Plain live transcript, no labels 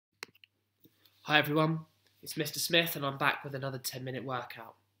Hi everyone, it's Mr. Smith and I'm back with another 10-minute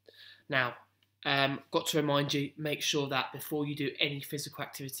workout. Now, got to remind you, make sure that before you do any physical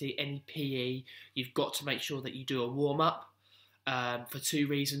activity, any PE, you've got to make sure that you do a warm-up for two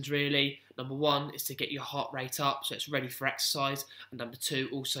reasons really. Number one is to get your heart rate up so it's ready for exercise, and number two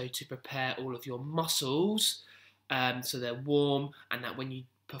also to prepare all of your muscles so they're warm, and that when you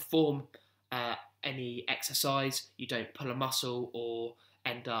perform any exercise you don't pull a muscle or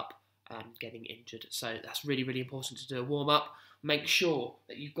end up getting injured. So that's really, really important to do a warm up. Make sure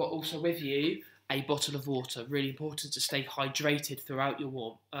that you've got also with you a bottle of water. Really important to stay hydrated throughout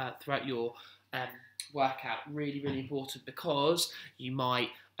your workout. Really, really important because you might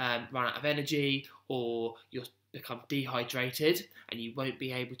run out of energy or you'll become dehydrated and you won't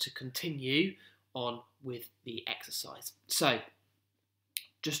be able to continue on with the exercise. So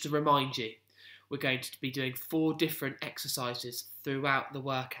just to remind you, we're going to be doing 4 different exercises throughout the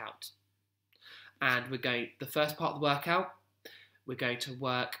workout. And the first part of the workout, we're going to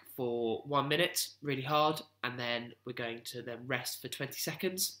work for 1 minute, really hard, and then we're going to then rest for 20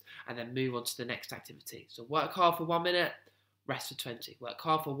 seconds, and then move on to the next activity. So work hard for 1 minute, rest for 20. Work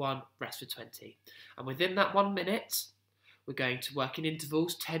hard for 1, rest for 20. And within that 1 minute, we're going to work in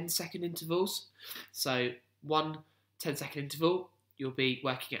intervals, 10-second intervals. So 1 10-second interval, you'll be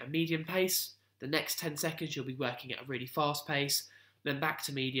working at a medium pace. The next 10 seconds, you'll be working at a really fast pace. Then back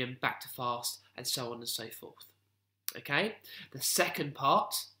to medium, back to fast, and so on and so forth. Okay? The second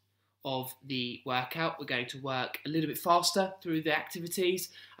part of the workout, we're going to work a little bit faster through the activities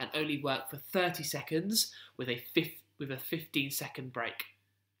and only work for 30 seconds with a 15-second break.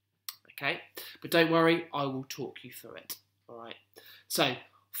 Okay? But don't worry, I will talk you through it. All right? So,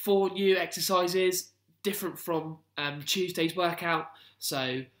 4 new exercises, different from Tuesday's workout.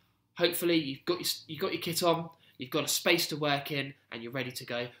 So, hopefully you've got your kit on, you've got a space to work in, and you're ready to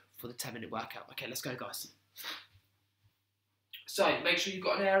go for the 10-minute workout. Okay, let's go, guys. So make sure you've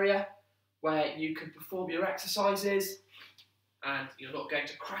got an area where you can perform your exercises and you're not going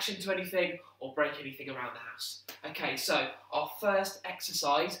to crash into anything or break anything around the house. Okay, so our first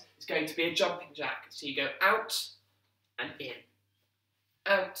exercise is going to be a jumping jack. So you go out and in,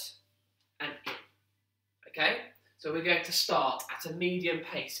 out and in. Okay, so we're going to start at a medium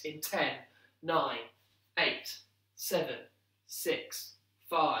pace in 10, 9, 8, 7, 6,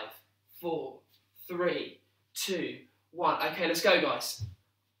 5, 4, 3, 2, 1. Okay, let's go, guys.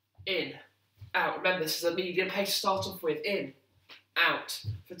 In, out. Remember, this is a medium pace to start off with. In, out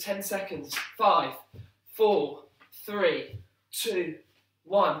for 10 seconds. 5, 4, 3, 2,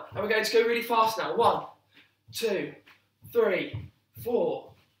 1. And we're going to go really fast now. 1, 2, 3,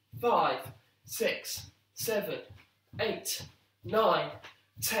 4, 5, 6, 7, 8, 9,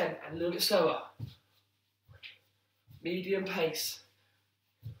 10. And a little bit slower. Medium pace.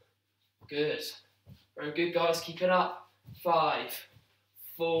 Good. Very good, guys. Keep it up. 5,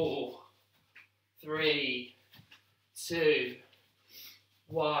 4, 3, 2,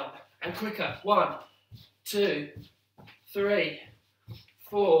 1. And quicker. 1, 2, 3,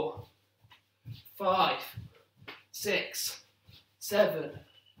 4, 5, 6, 7,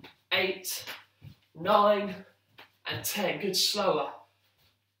 8, 9, and 10. Good. Slower.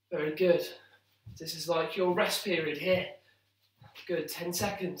 Very good. This is like your rest period here. Good, 10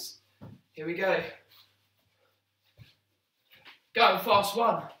 seconds. Here we go. Go fast.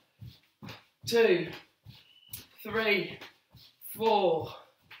 1, 2, 3, 4,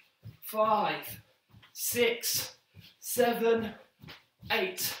 5, 6, 7,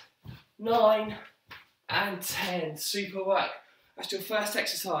 8, 9, and 10. Super work. That's your first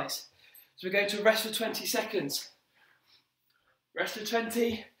exercise. So we're going to rest for 20 seconds. Rest for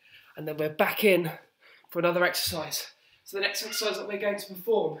 20. And then we're back in for another exercise. So the next exercise that we're going to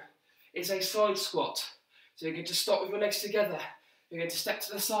perform is a side squat. So you're going to stop with your legs together. You're going to step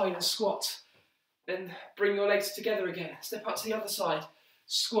to the side and squat. Then bring your legs together again. Step out to the other side.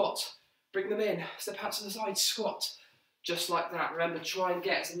 Squat. Bring them in. Step out to the side. Squat. Just like that. Remember, try and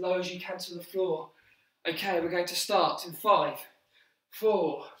get as low as you can to the floor. Okay, we're going to start in 5,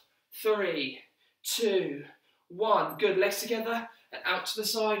 4, 3, 2, 1. Good. Legs together. And out to the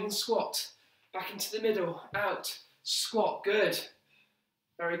side and squat. Back into the middle. Out. Squat. Good.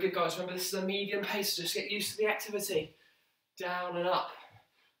 Very good, guys. Remember, this is a medium pace, so just get used to the activity. Down and up.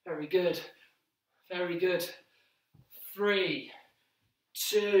 Very good. Very good. 3,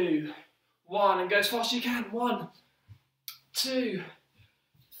 2, 1. And go as fast as you can. 1, 2,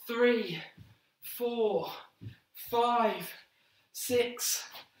 3, 4, 5, 6,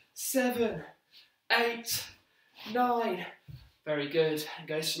 7, 8, 9. Very good. And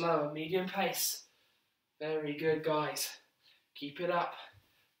go slower, medium pace. Very good, guys. Keep it up.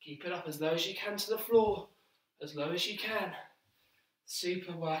 Keep it up as low as you can to the floor. As low as you can.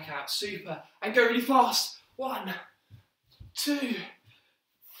 Super workout, super. And go really fast. 1, 2,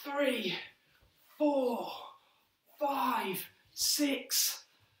 3, 4, 5, 6,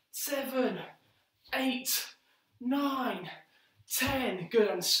 7, 8, 9, 10. Good,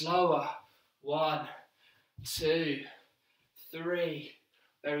 and slower. 1, 2, 3.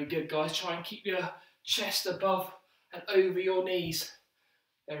 Very good, guys. Try and keep your chest above and over your knees.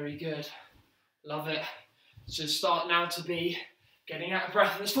 Very good. Love it. So start now to be getting out of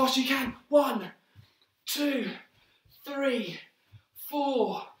breath as fast as you can. 1, 2, 3,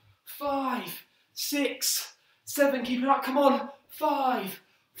 4, 5, 6, 7. Keep it up. Come on. 5,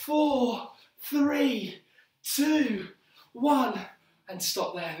 4, 3, 2, 1. And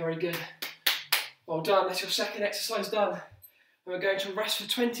stop there. Very good. Well done. That's your second exercise done. And we're going to rest for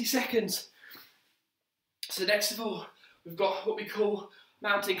 20 seconds. So next of all, we've got what we call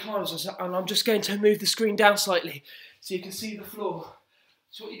mountain climbers, and I'm just going to move the screen down slightly so you can see the floor.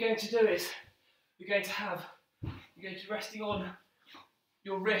 So what you're going to do is, you're going to be resting on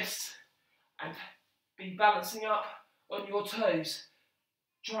your wrists and be balancing up on your toes.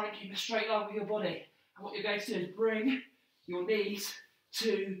 Try and keep a straight line with your body. And what you're going to do is bring your knees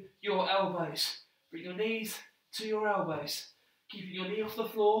to your elbows. Bring your knees to your elbows. Keeping your knee off the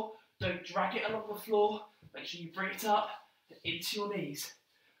floor. Don't drag it along the floor. Make sure you bring it up and into your knees.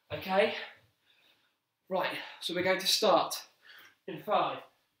 Okay? Right, so we're going to start in 5,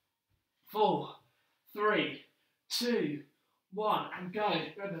 4, 3, 2, 1, and go.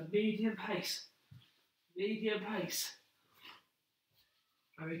 Remember, medium pace. Medium pace.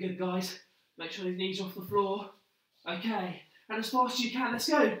 Very good, guys. Make sure your knees are off the floor. Okay, and as fast as you can, let's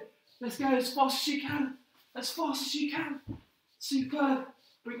go. Let's go as fast as you can. As fast as you can. Superb.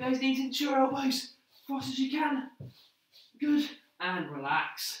 Bring those knees into your elbows. Fast as you can. Good. And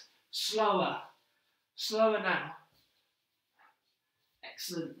relax. Slower. Slower now.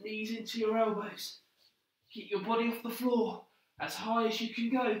 Excellent. Knees into your elbows. Keep your body off the floor as high as you can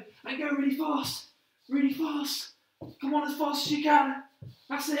go. And go really fast. Really fast. Come on as fast as you can.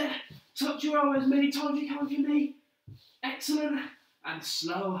 That's it. Touch your elbow as many times as you can with your knee. Excellent. And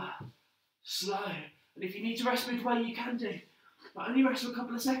slower. Slow. And if you need to rest midway, you can do. But only rest for a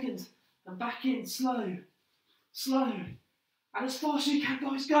couple of seconds. And back in. Slow. Slow. And as fast as you can,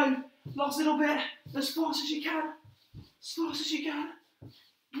 guys, go. Last little bit. As fast as you can. As fast as you can.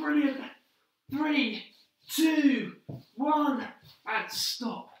 Brilliant. 3, 2, 1. And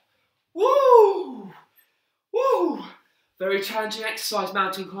stop. Woo! Woo! Very challenging exercise,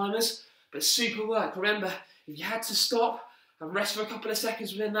 mountain climbers, but super work. Remember, if you had to stop and rest for a couple of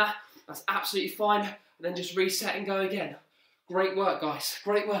seconds within that, that's absolutely fine. And then just reset and go again. Great work, guys.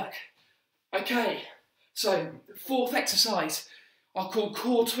 Great work. Okay, so the fourth exercise are called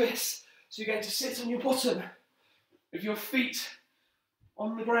core twists. So you're going to sit on your bottom with your feet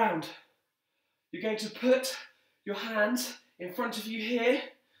on the ground. You're going to put your hands in front of you here.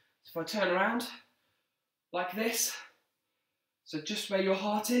 So if I turn around, like this, so just where your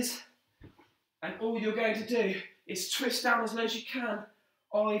heart is, and all you're going to do is twist down as low as you can,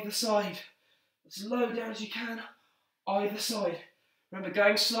 either side. As low down as you can, either side. Remember,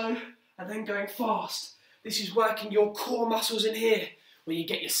 going slow and then going fast. This is working your core muscles in here, where you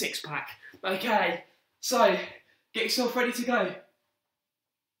get your six-pack. Okay, so get yourself ready to go.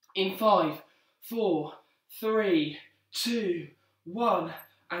 In 5, 4, 3, 2, 1,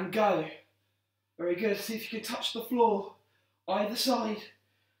 and go. Very good. See if you can touch the floor, either side.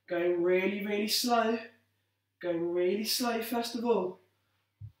 Going really, really slow. Going really slow first of all.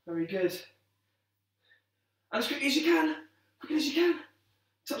 Very good. And as quickly as you can. Quickly as you can.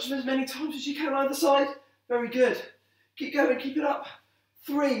 Touch them as many times as you can either side. Very good. Keep going, keep it up.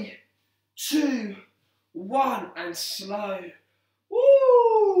 3, 2, 1, and slow.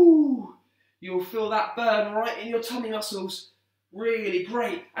 Woo! You'll feel that burn right in your tummy muscles. Really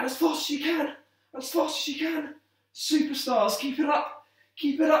great. And as fast as you can. As fast as you can. Superstars, keep it up.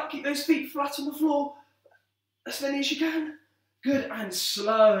 Keep it up. Keep those feet flat on the floor. As many as you can. Good, and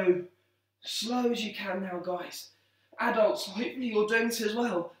slow. Slow as you can now, guys. Adults, hopefully you're doing this as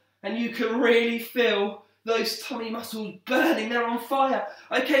well. And you can really feel those tummy muscles burning. They're on fire.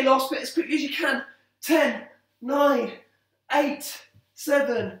 Okay, last bit as quickly as you can. 10, 9, 8,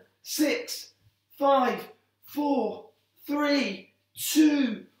 7, 6, 5, 4, 3,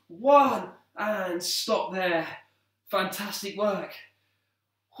 2, 1. And stop there. Fantastic work.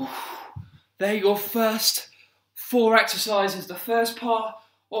 Whew. There, your first 4 exercises. The first part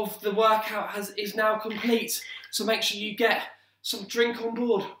of the workout is now complete. So make sure you get some drink on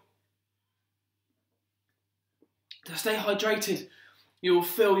board to stay hydrated. you'll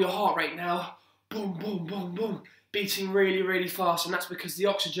feel your heart rate now, boom, boom, boom, boom, beating really, really fast, and that's because the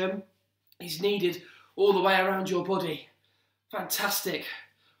oxygen is needed all the way around your body. Fantastic.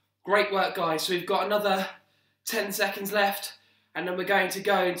 Great work, guys. So we've got another 10 seconds left, and then we're going to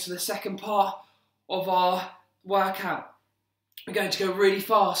go into the second part of our workout. We're going to go really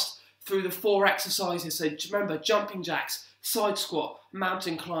fast through the 4 exercises. So remember, jumping jacks, side squat,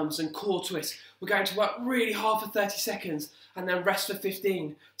 mountain climbs, and core twists. We're going to work really hard for 30 seconds and then rest for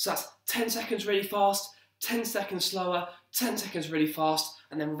 15. So that's 10 seconds really fast, 10 seconds slower, 10 seconds really fast,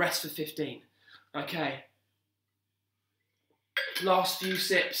 and then rest for 15. Okay. Last few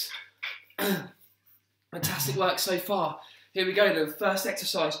sips. Fantastic work so far. Here we go then. First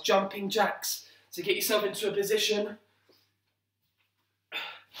exercise, jumping jacks. So get yourself into a position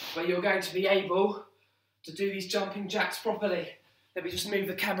where you're going to be able to do these jumping jacks properly. Let me just move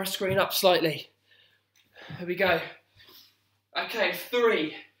the camera screen up slightly. Here we go. Okay,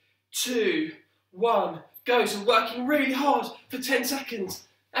 3, 2, 1, go. So working really hard for 10 seconds.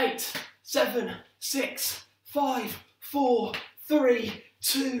 8, 7, 6, 5, 4, 3,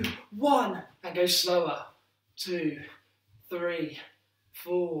 2, 1. And go slower. 2, 3,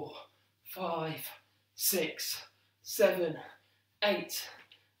 4, 5, 6, 7, 8,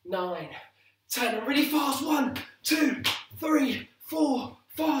 9, 10. And really fast. 1, 2, 3, 4,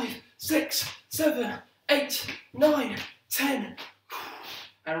 5, 6, 7, 8, 9, 10.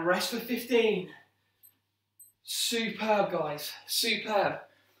 And rest for 15. Superb, guys. Superb.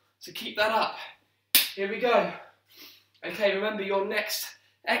 So keep that up. Here we go. Okay, remember your next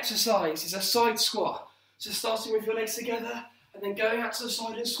exercise is a side squat. So starting with your legs together and then going out to the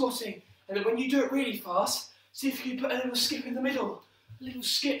side and squatting. And then when you do it really fast, see if you can put a little skip in the middle. A little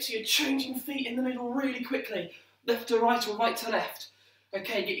skip, so you're changing feet in the middle really quickly. Left to right or right to left.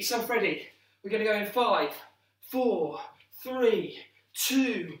 Okay, get yourself ready. We're going to go in 5, 4, 3,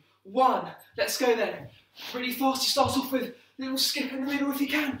 2, 1. Let's go then. Really fast. You start off with a little skip in the middle if you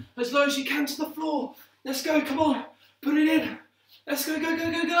can. As low as you can to the floor. Let's go, come on. Put it in. Let's go, go,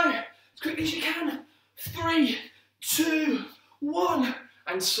 go, go, go. As quickly as you can. 3, 2, 1.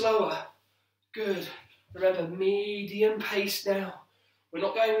 And slower. Good. Remember, medium pace now. We're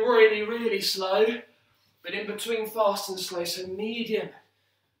not going really, really slow, but in between fast and slow, so medium.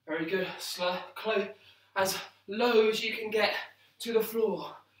 Very good. Slow, close, as low as you can get to the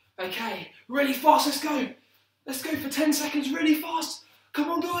floor. Okay, really fast, let's go. Let's go for 10 seconds, really fast. Come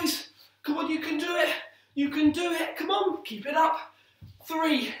on, guys. Come on, you can do it. You can do it. Come on, keep it up.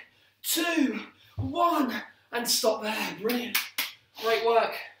 3, 2, 1, and stop there. Brilliant. Great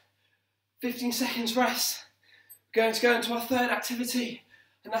work. 15 seconds rest. We're going to go into our third activity,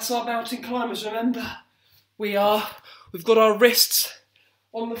 and that's our mountain climbers. Remember, we've got our wrists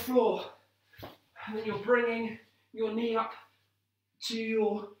on the floor, and then you're bringing your knee up to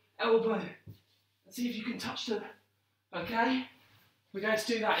your elbow. And see if you can touch them. Okay? We're going to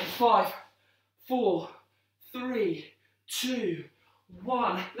do that in 5, 4, 3, 2,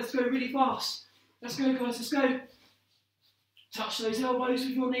 1. Let's go really fast. Let's go, guys. Let's go. Touch those elbows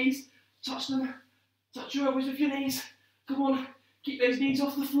with your knees. Touch them. Touch your elbows with your knees. Come on. Keep those knees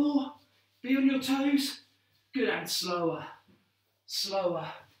off the floor. Be on your toes. Good, and slower. Slower.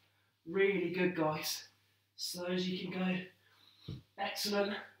 Really good, guys. Slow as you can go.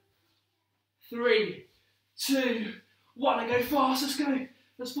 Excellent. 3, 2, 1. And go fast. Let's go.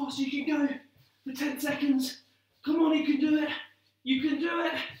 As fast as you can go. For 10 seconds. Come on, you can do it. You can do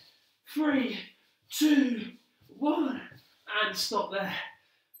it. 3, 2, 1. And stop there.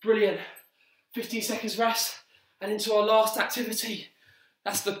 Brilliant. 15 seconds rest. And into our last activity.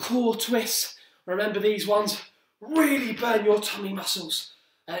 That's the core twists. Remember, these ones really burn your tummy muscles.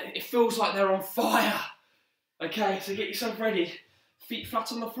 It feels like they're on fire. Okay, so get yourself ready. Feet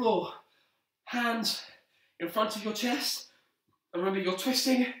flat on the floor. Hands in front of your chest. And remember, you're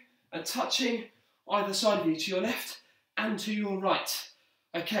twisting and touching either side of you, to your left and to your right.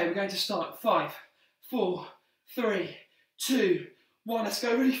 Okay, we're going to start. 5, 4, 3, 2, 1. Let's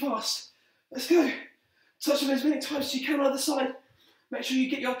go really fast. Let's go. Touch them as many times as you can either side. Make sure you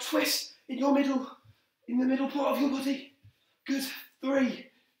get your twist in your middle, in the middle part of your body. Good. 3,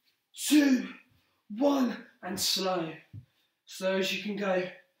 2, 1, and slow. Slow as you can go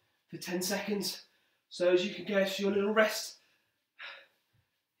for 10 seconds. Slow as you can go to your little rest.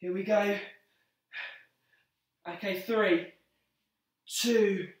 Here we go. Okay, 3,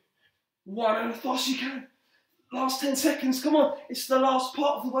 2, 1, and as fast as you can. Last 10 seconds, come on. It's the last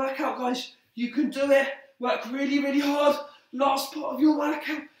part of the workout, guys. You can do it. Work really, really hard. Last part of your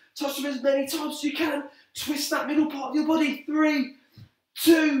workout. Touch them as many times as you can. Twist that middle part of your body. 3,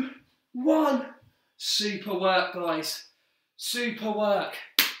 2, 1. Super work, guys. Super work.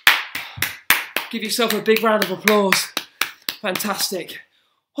 Give yourself a big round of applause. Fantastic.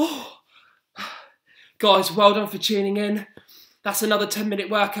 Oh. Guys, well done for tuning in. That's another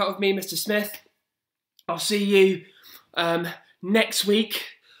 10-minute workout with me, Mr. Smith. I'll see you next week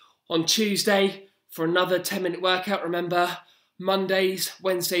on Tuesday for another 10-minute workout. Remember, Mondays,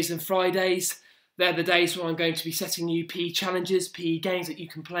 Wednesdays and Fridays, they're the days where I'm going to be setting you PE challenges, PE games that you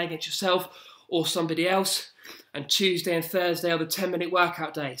can play against yourself or somebody else. And Tuesday and Thursday are the 10-minute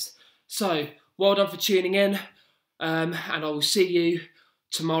workout days. So, well done for tuning in. And I will see you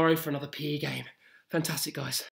tomorrow for another PE game. Fantastic, guys.